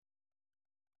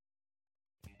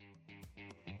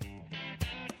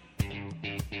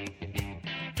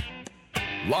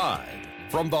Live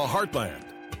from the heartland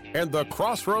and the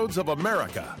crossroads of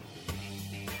America,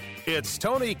 it's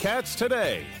Tony Katz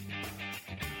Today.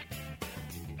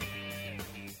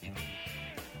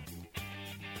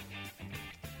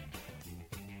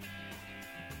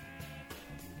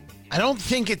 I don't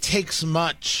think it takes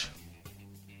much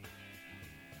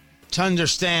to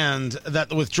understand that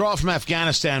the withdrawal from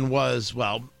Afghanistan was,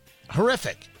 well,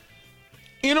 horrific.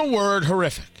 In a word,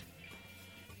 horrific.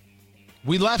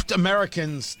 We left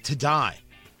Americans to die.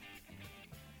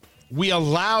 We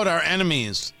allowed our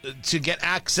enemies to get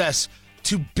access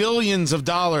to billions of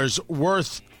dollars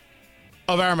worth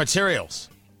of our materials.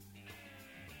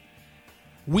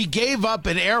 We gave up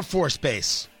an Air Force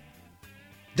base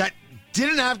that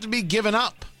didn't have to be given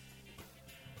up.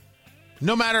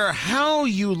 No matter how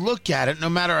you look at it, no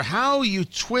matter how you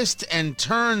twist and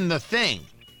turn the thing,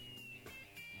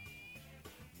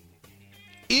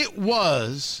 it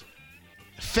was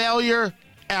failure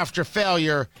after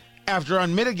failure after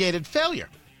unmitigated failure.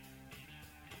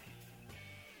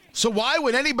 So why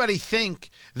would anybody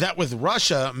think that with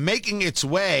Russia making its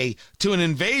way to an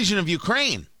invasion of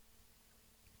Ukraine,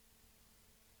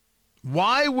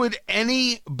 why would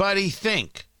anybody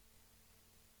think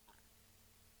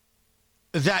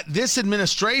that this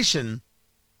administration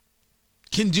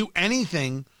can do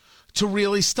anything to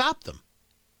really stop them?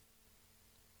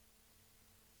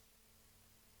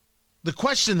 The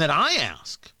question that I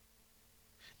ask,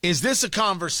 is this a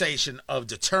conversation of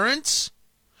deterrence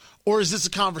or is this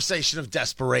a conversation of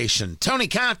desperation? Tony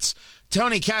Katz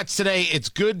Today. It's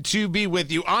good to be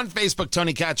with you on Facebook,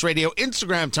 Tony Katz Radio,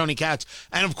 Instagram, Tony Katz,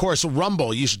 and of course,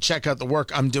 Rumble. You should check out the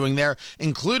work I'm doing there,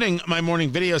 including my morning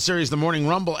video series, The Morning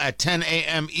Rumble at 10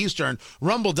 a.m. Eastern,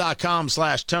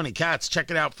 rumble.com/Tony Katz. Check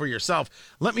it out for yourself.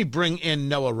 Let me bring in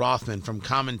Noah Rothman from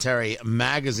Commentary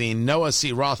Magazine. Noah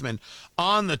C. Rothman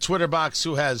on the Twitter box,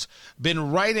 who has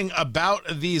been writing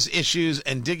about these issues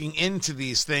and digging into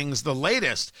these things. The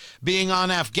latest being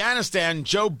on Afghanistan.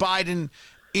 Joe Biden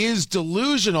is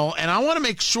delusional, and I want to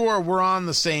make sure we're on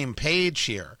the same page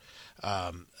here.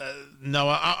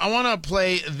 Noah, I want to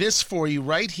play this for you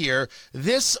right here.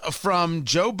 This from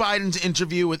Joe Biden's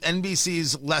interview with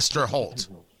NBC's Lester Holt.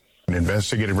 An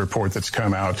investigative report that's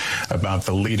come out about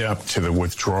the lead up to the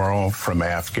withdrawal from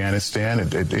Afghanistan.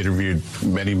 It interviewed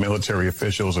many military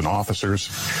officials and officers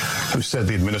who said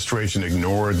the administration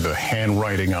ignored the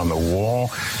handwriting on the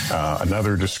wall.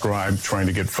 Another described trying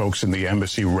to get folks in the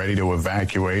embassy ready to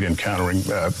evacuate, encountering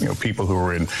people who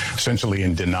were essentially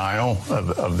in denial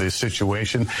of this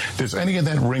situation. Does any of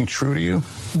that ring true to you?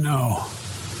 No.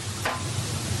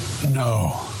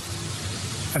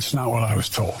 That's not what I was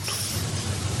told.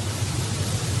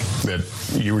 That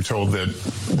you were told that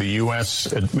the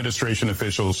U.S. administration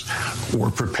officials were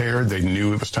prepared, they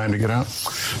knew it was time to get out?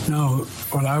 No,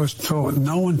 what I was told,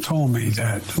 no one told me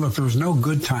that, look, there was no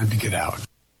good time to get out.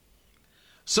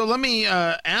 So let me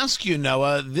ask you,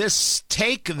 Noah, this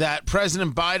take that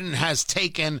President Biden has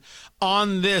taken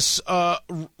on this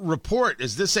report,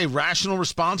 is this a rational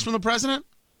response from the president?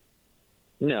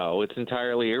 No, it's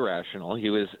entirely irrational.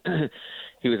 He was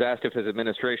asked if his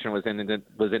administration was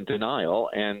in denial,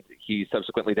 and he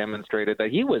subsequently demonstrated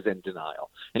that he was in denial.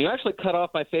 And you actually cut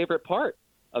off my favorite part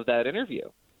of that interview,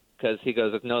 because he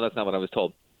goes, "No, that's not what I was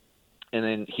told." And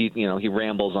then he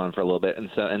rambles on for a little bit,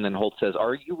 and then Holt says,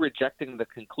 "Are you rejecting the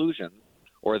conclusions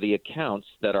or the accounts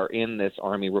that are in this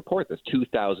Army report, this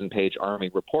 2,000-page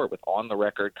Army report with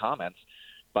on-the-record comments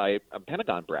by a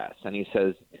Pentagon brass?" And he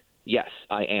says, "Yes,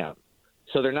 I am."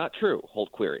 "So they're not true,"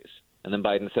 Holt queries. And then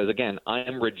Biden says again, "I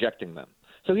am rejecting them."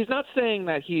 So he's not saying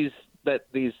that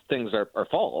these things are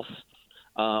false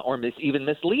or even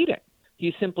misleading.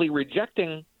 He's simply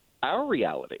rejecting our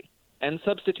reality and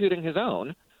substituting his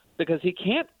own, because he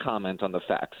can't comment on the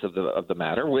facts of the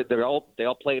matter. They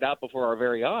all played out before our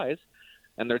very eyes,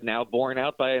 and they're now borne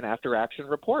out by an after-action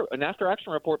report. An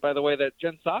after-action report, by the way, that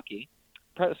Jen Psaki,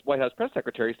 White House press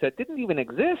secretary, said didn't even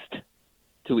exist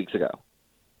 2 weeks ago.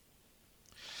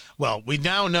 Well, we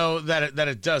now know that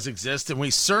it does exist, and we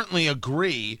certainly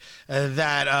agree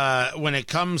that when it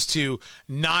comes to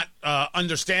not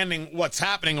understanding what's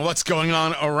happening and what's going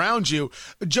on around you,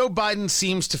 Joe Biden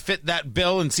seems to fit that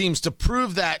bill and seems to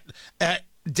prove that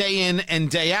day in and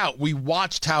day out. We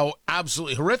watched how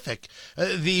absolutely horrific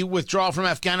the withdrawal from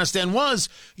Afghanistan was.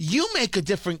 You make a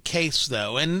different case,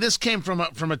 though, and this came from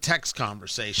a text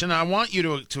conversation. I want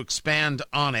you to expand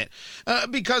on it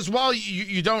because while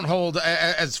you don't hold,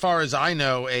 as far as I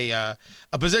know, a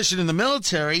position in the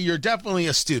military, you're definitely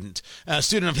a student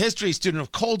of history, student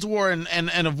of Cold War,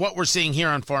 and of what we're seeing here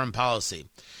on foreign policy.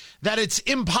 That it's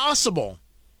impossible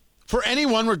for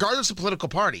anyone, regardless of political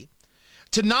party,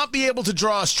 to not be able to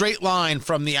draw a straight line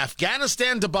from the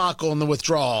Afghanistan debacle and the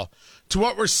withdrawal to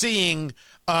what we're seeing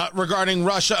regarding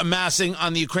Russia amassing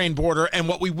on the Ukraine border and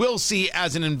what we will see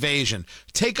as an invasion.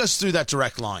 Take us through that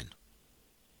direct line.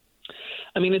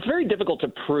 I mean, it's very difficult to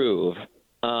prove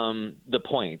the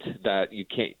point that you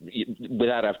can't,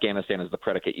 without Afghanistan as the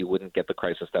predicate, you wouldn't get the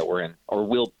crisis that we're in,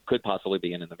 or could possibly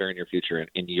be in the very near future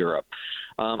in Europe.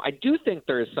 I do think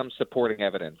there is some supporting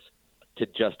evidence to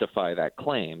justify that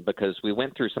claim, because we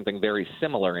went through something very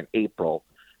similar in April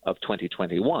of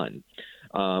 2021.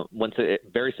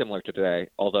 Very similar to today,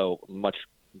 although much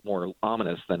more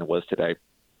ominous than it was today.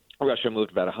 Russia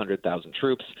moved about 100,000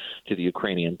 troops to the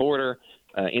Ukrainian border,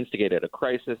 instigated a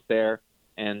crisis there,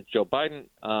 and Joe Biden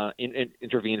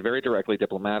intervened very directly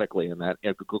diplomatically in that,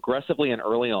 aggressively and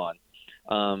early on,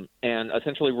 and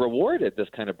essentially rewarded this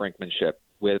kind of brinkmanship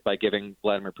by giving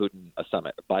Vladimir Putin a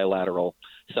summit, a bilateral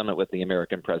summit with the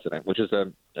American president, which is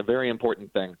a very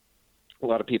important thing. A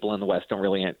lot of people in the West don't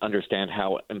really understand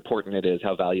how important it is,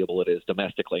 how valuable it is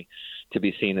domestically to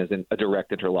be seen as a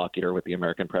direct interlocutor with the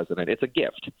American president. It's a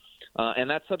gift. And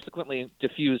that subsequently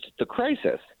diffused the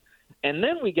crisis. And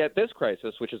then we get this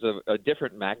crisis, which is a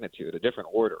different magnitude, a different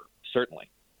order, certainly.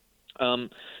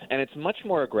 And it's much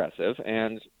more aggressive,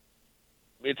 and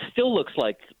it still looks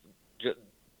like,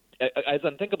 as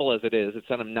unthinkable as it is, it's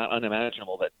not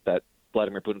unimaginable that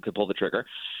Vladimir Putin could pull the trigger.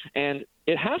 And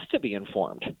it has to be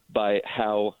informed by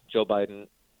how Joe Biden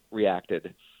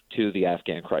reacted to the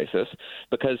Afghan crisis,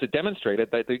 because it demonstrated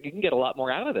that you can get a lot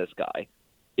more out of this guy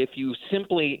if you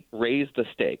simply raise the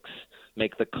stakes,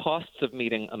 make the costs of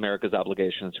meeting America's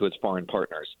obligations to its foreign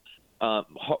partners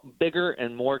bigger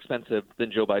and more expensive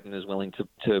than Joe Biden is willing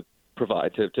to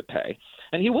provide, to pay.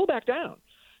 And he will back down.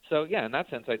 So, yeah, in that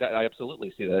sense, I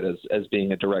absolutely see that as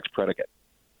being a direct predicate.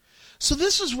 So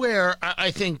this is where I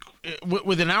think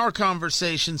within our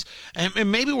conversations,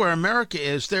 and maybe where America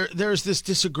is, there's this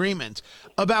disagreement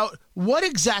about what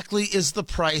exactly is the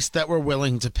price that we're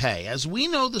willing to pay. As we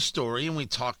know the story and we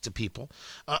talk to people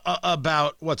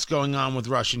about what's going on with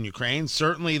Russia and Ukraine,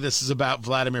 certainly this is about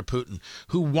Vladimir Putin,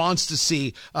 who wants to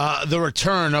see the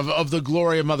return of the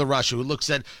glory of Mother Russia, who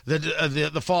looks at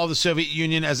the fall of the Soviet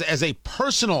Union as a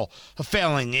personal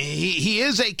failing. He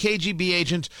is a KGB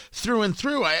agent through and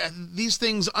through. These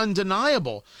things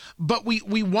undeniable. But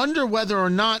we wonder whether or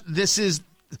not this is,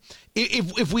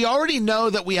 if we already know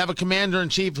that we have a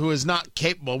commander-in-chief who is not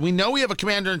capable, we know we have a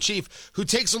commander-in-chief who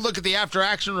takes a look at the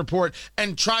after-action report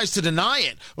and tries to deny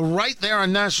it right there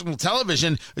on national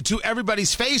television to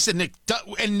everybody's face, and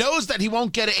knows that he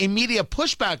won't get a media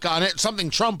pushback on it, something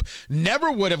Trump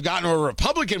never would have gotten, or a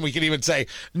Republican, we could even say,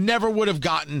 never would have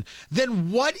gotten,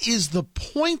 then what is the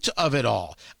point of it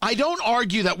all? I don't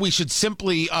argue that we should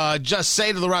simply just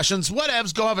say to the Russians,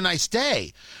 whatevs, go have a nice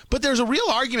day. But there's a real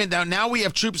argument now we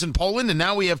have troops in Poland, and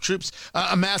now we have troops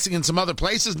amassing in some other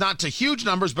places, not to huge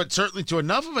numbers, but certainly to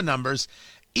enough of a numbers.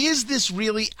 Is this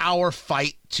really our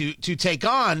fight to take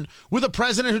on with a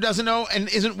president who doesn't know and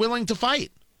isn't willing to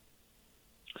fight?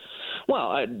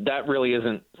 Well, that really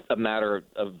isn't a matter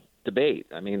of debate.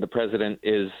 I mean, the president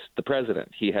is the president.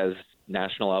 He has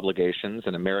national obligations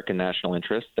and American national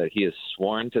interests that he is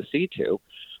sworn to see to,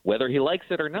 whether he likes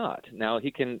it or not. Now,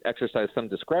 he can exercise some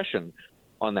discretion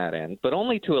on that end, but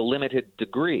only to a limited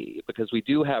degree, because we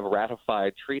do have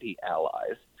ratified treaty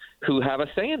allies who have a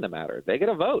say in the matter. They get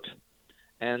a vote,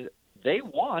 and they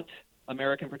want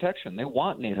American protection. They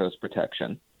want NATO's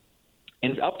protection,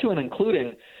 and up to and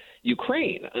including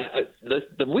Ukraine.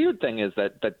 The weird thing is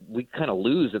that we kind of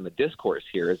lose in the discourse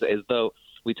here, as though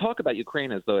we talk about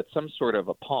Ukraine as though it's some sort of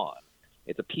a pawn.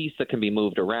 It's a piece that can be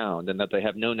moved around, and that they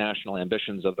have no national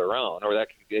ambitions of their own, or that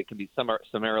it can be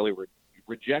summarily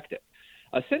rejected.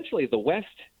 Essentially, the West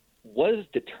was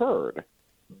deterred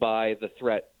by the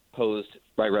threat posed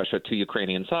by Russia to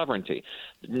Ukrainian sovereignty.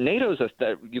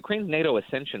 Ukraine's NATO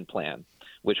ascension plan,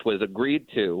 which was agreed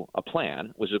to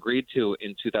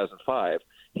in 2005,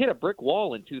 hit a brick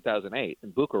wall in 2008 in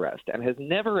Bucharest and has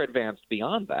never advanced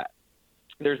beyond that.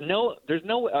 There's no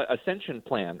ascension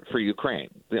plan for Ukraine.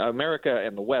 America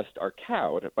and the West are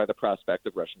cowed by the prospect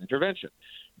of Russian intervention.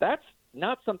 That's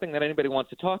not something that anybody wants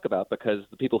to talk about, because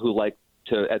the people who like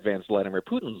to advance Vladimir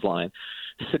Putin's line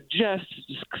suggest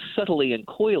subtly and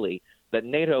coyly that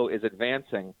NATO is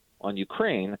advancing on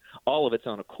Ukraine all of its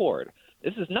own accord.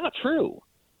 This is not true.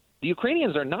 The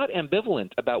Ukrainians are not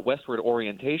ambivalent about westward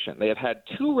orientation. They have had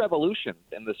two revolutions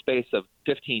in the space of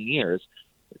 15 years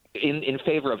in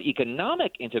favor of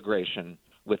economic integration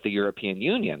with the European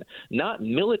Union, not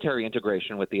military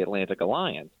integration with the Atlantic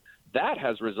Alliance. That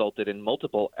has resulted in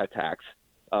multiple attacks,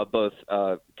 both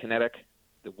kinetic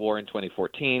the war in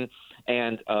 2014,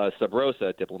 and Sub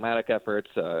Rosa, diplomatic efforts,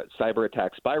 cyber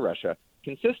attacks by Russia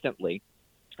consistently.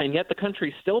 And yet the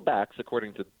country still backs,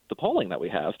 according to the polling that we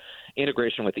have,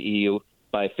 integration with the EU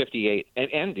by 58%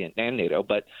 and NATO,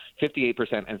 but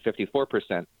 58% and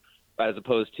 54%, as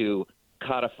opposed to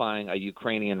codifying a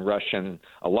Ukrainian-Russian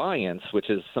alliance, which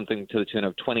is something to the tune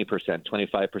of 20%,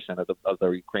 25% of the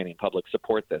Ukrainian public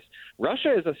support this.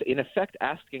 Russia is, in effect,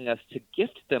 asking us to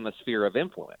gift them a sphere of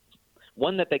influence,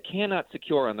 one that they cannot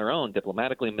secure on their own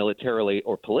diplomatically, militarily,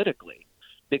 or politically,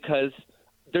 because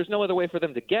there's no other way for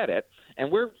them to get it. And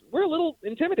we're a little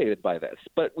intimidated by this,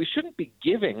 but we shouldn't be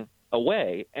giving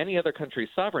away any other country's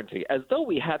sovereignty as though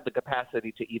we had the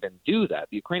capacity to even do that.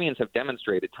 The Ukrainians have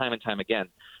demonstrated time and time again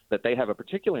that they have a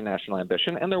particular national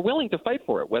ambition, and they're willing to fight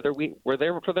for it, whether we're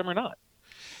there for them or not.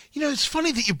 You know, it's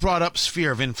funny that you brought up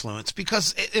sphere of influence,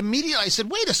 because immediately I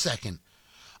said, wait a second.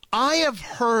 I have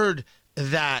heard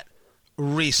that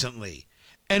recently.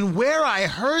 And where I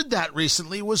heard that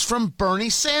recently was from Bernie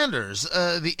Sanders,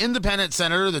 the independent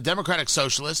senator, the Democratic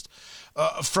Socialist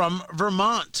from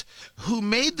Vermont, who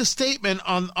made the statement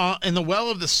in the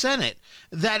well of the Senate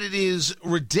that it is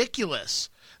ridiculous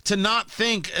to not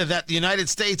think that the United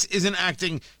States isn't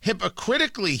acting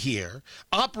hypocritically here,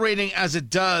 operating as it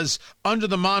does under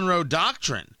the Monroe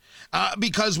Doctrine.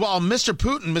 Because while Mr.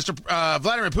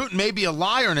 Vladimir Putin may be a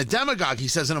liar and a demagogue, he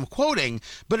says, and I'm quoting,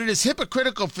 but it is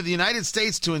hypocritical for the United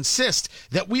States to insist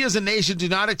that we as a nation do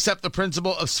not accept the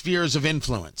principle of spheres of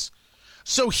influence.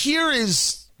 So here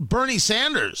is Bernie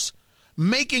Sanders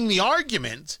making the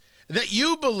argument that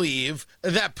you believe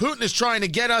that Putin is trying to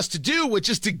get us to do, which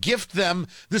is to gift them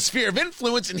the sphere of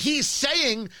influence, and he's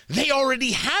saying they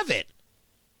already have it.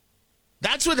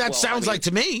 That's what that sounds like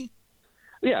to me.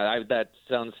 Yeah, that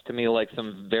sounds to me like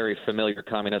some very familiar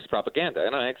communist propaganda,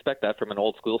 and I expect that from an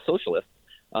old-school socialist.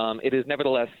 It is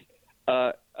nevertheless,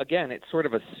 again, it sort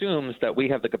of assumes that we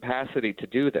have the capacity to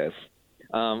do this,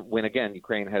 when, again,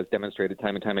 Ukraine has demonstrated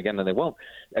time and time again that they won't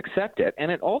accept it.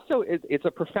 And it also it's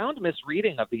a profound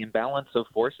misreading of the imbalance of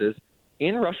forces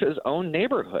in Russia's own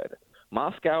neighborhood.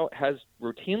 Moscow has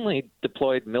routinely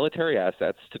deployed military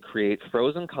assets to create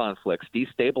frozen conflicts,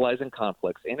 destabilizing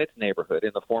conflicts in its neighborhood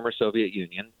in the former Soviet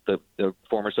Union, the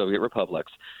former Soviet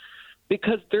republics,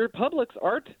 because their publics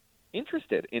aren't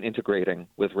interested in integrating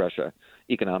with Russia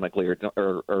economically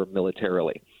or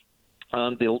militarily.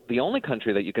 The only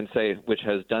country that you can say which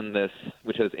has done this,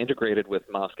 which has integrated with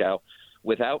Moscow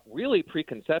without really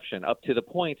preconception up to the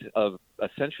point of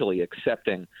essentially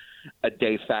accepting a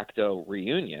de facto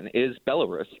reunion, is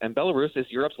Belarus. And Belarus is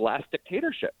Europe's last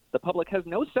dictatorship. The public has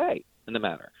no say in the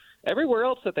matter. Everywhere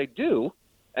else that they do,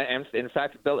 and in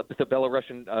fact, the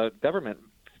Belarusian government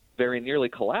very nearly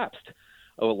collapsed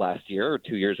last year or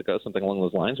 2 years ago, something along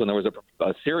those lines, when there was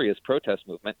a serious protest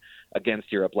movement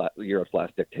against Europe's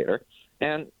last dictator.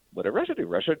 And what did Russia do?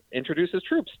 Russia introduces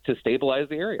troops to stabilize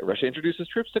the area. Russia introduces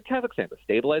troops to Kazakhstan to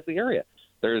stabilize the area.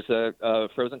 There's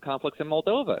frozen conflicts in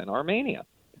Moldova and Armenia.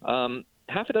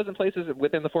 Half a dozen places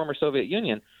within the former Soviet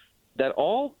Union that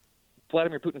all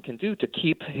Vladimir Putin can do to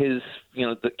keep his,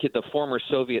 the former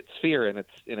Soviet sphere and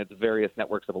its various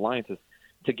networks of alliances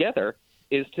together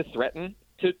is to threaten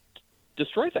to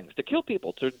destroy things, to kill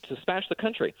people, to smash the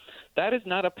country. That is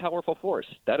not a powerful force.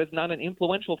 That is not an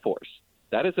influential force.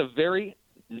 That is a very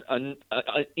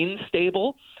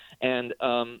unstable and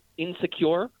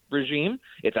insecure regime.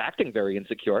 It's acting very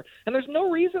insecure, and there's no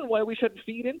reason why we shouldn't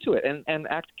feed into it and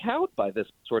act cowed by this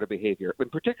sort of behavior,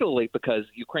 and particularly because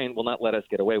Ukraine will not let us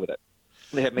get away with it.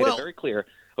 They have made it very clear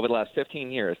over the last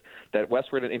 15 years that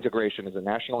westward integration is a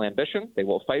national ambition. They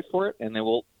will fight for it, and they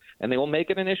will make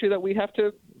it an issue that we have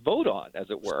to vote on, as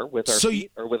it were, with our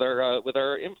feet or with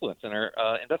our influence and our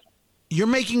investment. You're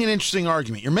making an interesting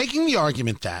argument. You're making the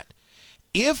argument that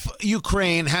if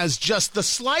Ukraine has just the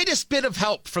slightest bit of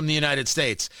help from the United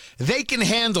States, they can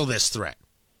handle this threat.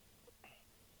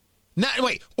 Now,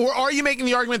 wait, or are you making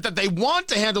the argument that they want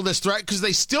to handle this threat because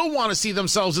they still want to see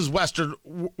themselves as westward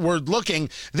looking?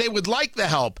 They would like the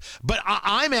help, but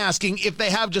I'm asking if they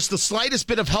have just the slightest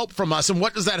bit of help from us, and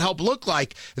what does that help look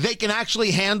like? They can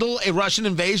actually handle a Russian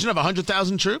invasion of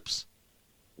 100,000 troops?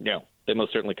 No. They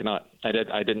most certainly cannot. I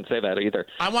didn't say that either.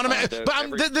 I want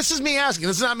to this is me asking.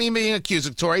 This is not me being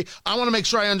accusatory. I want to make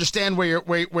sure I understand where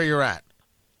you're at.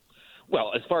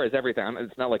 Well, as far as everything,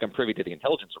 it's not like I'm privy to the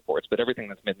intelligence reports, but everything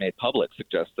that's been made public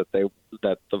suggests that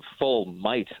the full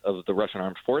might of the Russian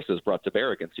armed forces brought to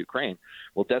bear against Ukraine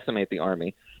will decimate the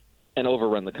army and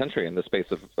overrun the country in the space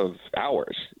of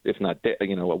hours, if not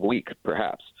a week,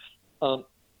 perhaps.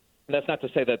 That's not to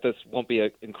say that this won't be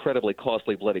an incredibly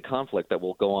costly, bloody conflict that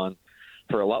will go on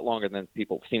for a lot longer than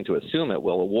people seem to assume it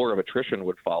will, a war of attrition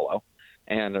would follow,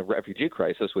 and a refugee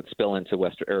crisis would spill into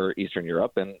Western or Eastern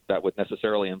Europe, and that would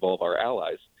necessarily involve our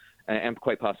allies and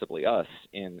quite possibly us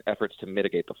in efforts to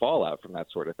mitigate the fallout from that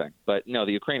sort of thing. But no,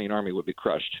 the Ukrainian army would be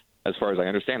crushed, as far as I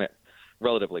understand it,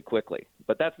 relatively quickly.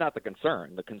 But that's not the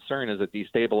concern. The concern is a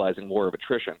destabilizing war of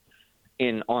attrition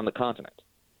on the continent.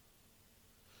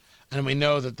 And we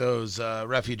know that those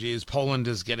refugees, Poland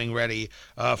is getting ready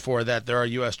for that. There are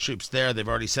U.S. troops there. They've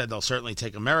already said they'll certainly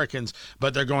take Americans,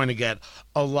 but they're going to get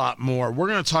a lot more. We're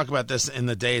going to talk about this in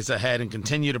the days ahead and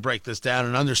continue to break this down,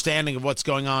 an understanding of what's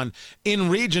going on in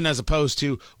region as opposed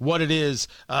to what it is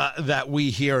that we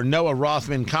hear. Noah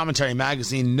Rothman, Commentary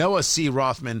Magazine, Noah C.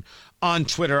 Rothman on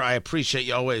Twitter. I appreciate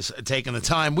you always taking the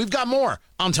time. We've got more.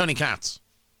 I'm Tony Katz.